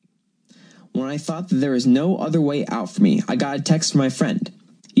When I thought that there was no other way out for me, I got a text from my friend.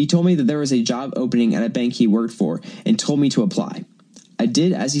 He told me that there was a job opening at a bank he worked for and told me to apply. I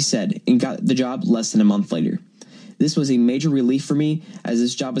did as he said and got the job less than a month later. This was a major relief for me, as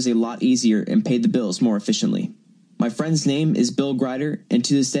this job was a lot easier and paid the bills more efficiently. My friend's name is Bill Grider, and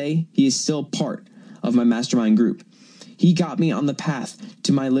to this day, he is still part of my mastermind group. He got me on the path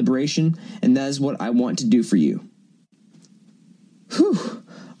to my liberation, and that is what I want to do for you. Whew!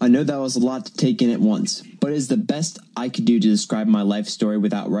 I know that was a lot to take in at once, but it is the best I could do to describe my life story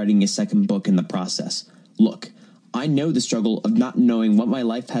without writing a second book in the process. Look, I know the struggle of not knowing what my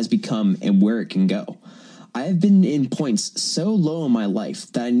life has become and where it can go. I have been in points so low in my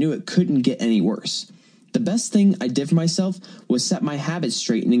life that I knew it couldn't get any worse. The best thing I did for myself was set my habits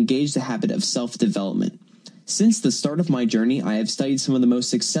straight and engage the habit of self-development. Since the start of my journey, I have studied some of the most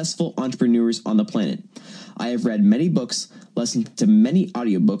successful entrepreneurs on the planet. I have read many books, listened to many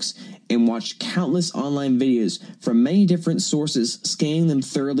audiobooks, and watched countless online videos from many different sources, scanning them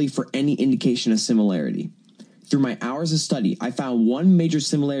thoroughly for any indication of similarity. Through my hours of study, I found one major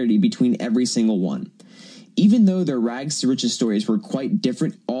similarity between every single one. Even though their rags to riches stories were quite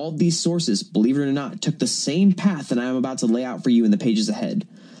different, all of these sources, believe it or not, took the same path that I am about to lay out for you in the pages ahead.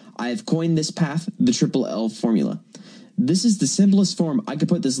 I have coined this path the Triple L formula. This is the simplest form I could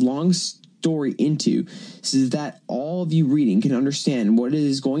put this long story into so that all of you reading can understand what it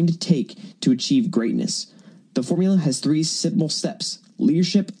is going to take to achieve greatness. The formula has 3 simple steps: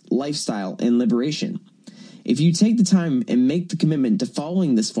 leadership, lifestyle, and liberation. If you take the time and make the commitment to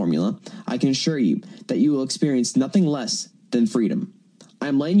following this formula, I can assure you that you will experience nothing less than freedom.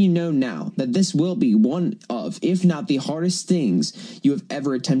 I'm letting you know now that this will be one of, if not the hardest things you have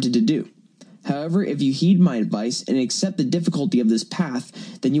ever attempted to do. However, if you heed my advice and accept the difficulty of this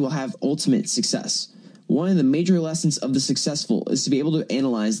path, then you will have ultimate success. One of the major lessons of the successful is to be able to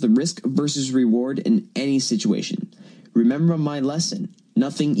analyze the risk versus reward in any situation. Remember my lesson: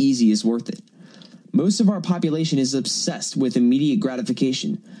 nothing easy is worth it. Most of our population is obsessed with immediate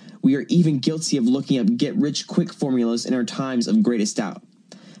gratification. We are even guilty of looking up get-rich-quick formulas in our times of greatest doubt.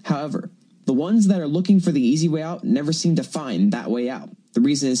 However, the ones that are looking for the easy way out never seem to find that way out. The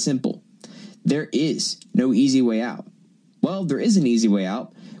reason is simple. There is no easy way out. Well, there is an easy way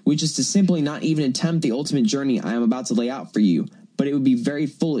out, which is to simply not even attempt the ultimate journey I am about to lay out for you, but it would be very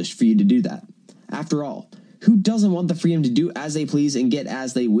foolish for you to do that. After all, who doesn't want the freedom to do as they please and get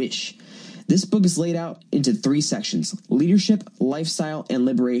as they wish? This book is laid out into 3 sections: leadership, lifestyle, and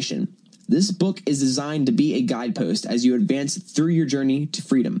liberation. This book is designed to be a guidepost as you advance through your journey to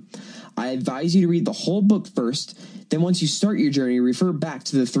freedom. I advise you to read the whole book first, then once you start your journey, refer back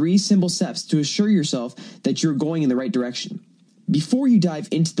to the 3 simple steps to assure yourself that you're going in the right direction. Before you dive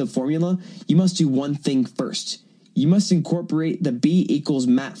into the formula, you must do one thing first. You must incorporate the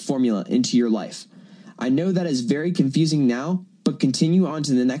B=MAT formula into your life. I know that is very confusing now, but continue on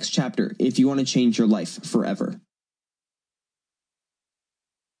to the next chapter if you want to change your life forever.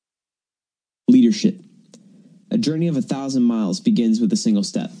 Leadership. A journey of 1,000 miles begins with a single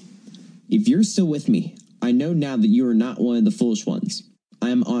step. If you're still with me, I know now that you are not one of the foolish ones.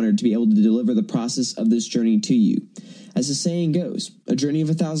 I am honored to be able to deliver the process of this journey to you. As the saying goes, a journey of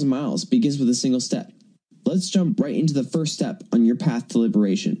 1,000 miles begins with a single step. Let's jump right into the first step on your path to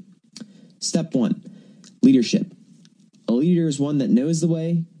liberation. Step 1. Leadership. A leader is one that knows the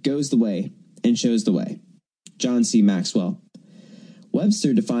way, goes the way, and shows the way. John C. Maxwell.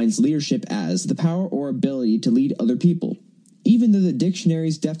 Webster defines leadership as the power or ability to lead other people. Even though the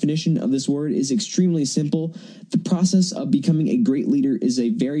dictionary's definition of this word is extremely simple, the process of becoming a great leader is a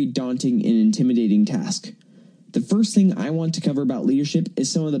very daunting and intimidating task. The first thing I want to cover about leadership is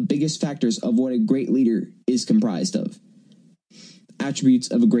some of the biggest factors of what a great leader is comprised of.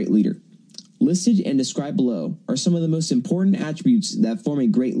 Attributes of a great leader. Listed and described below are some of the most important attributes that form a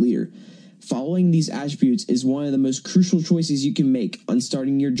great leader. Following these attributes is one of the most crucial choices you can make on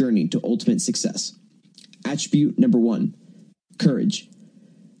starting your journey to ultimate success. Attribute number 1, courage.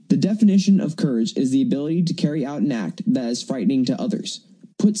 The definition of courage is the ability to carry out an act that is frightening to others.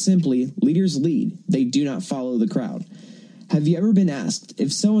 Put simply, leaders lead, they do not follow the crowd. Have you ever been asked,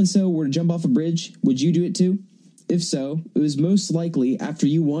 if so-and-so were to jump off a bridge, would you do it too? If so, it was most likely after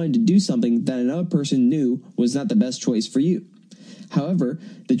you wanted to do something that another person knew was not the best choice for you. However,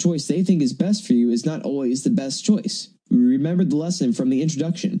 the choice they think is best for you is not always the best choice. Remember the lesson from the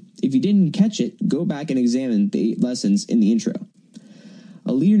introduction. If you didn't catch it, go back and examine the lessons in the intro.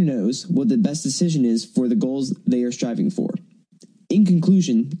 A leader knows what the best decision is for the goals they are striving for. In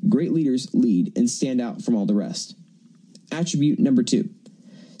conclusion, great leaders lead and stand out from all the rest. Attribute number 2,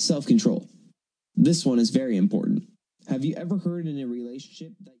 self-control. This one is very important. Have you ever heard in a relationship that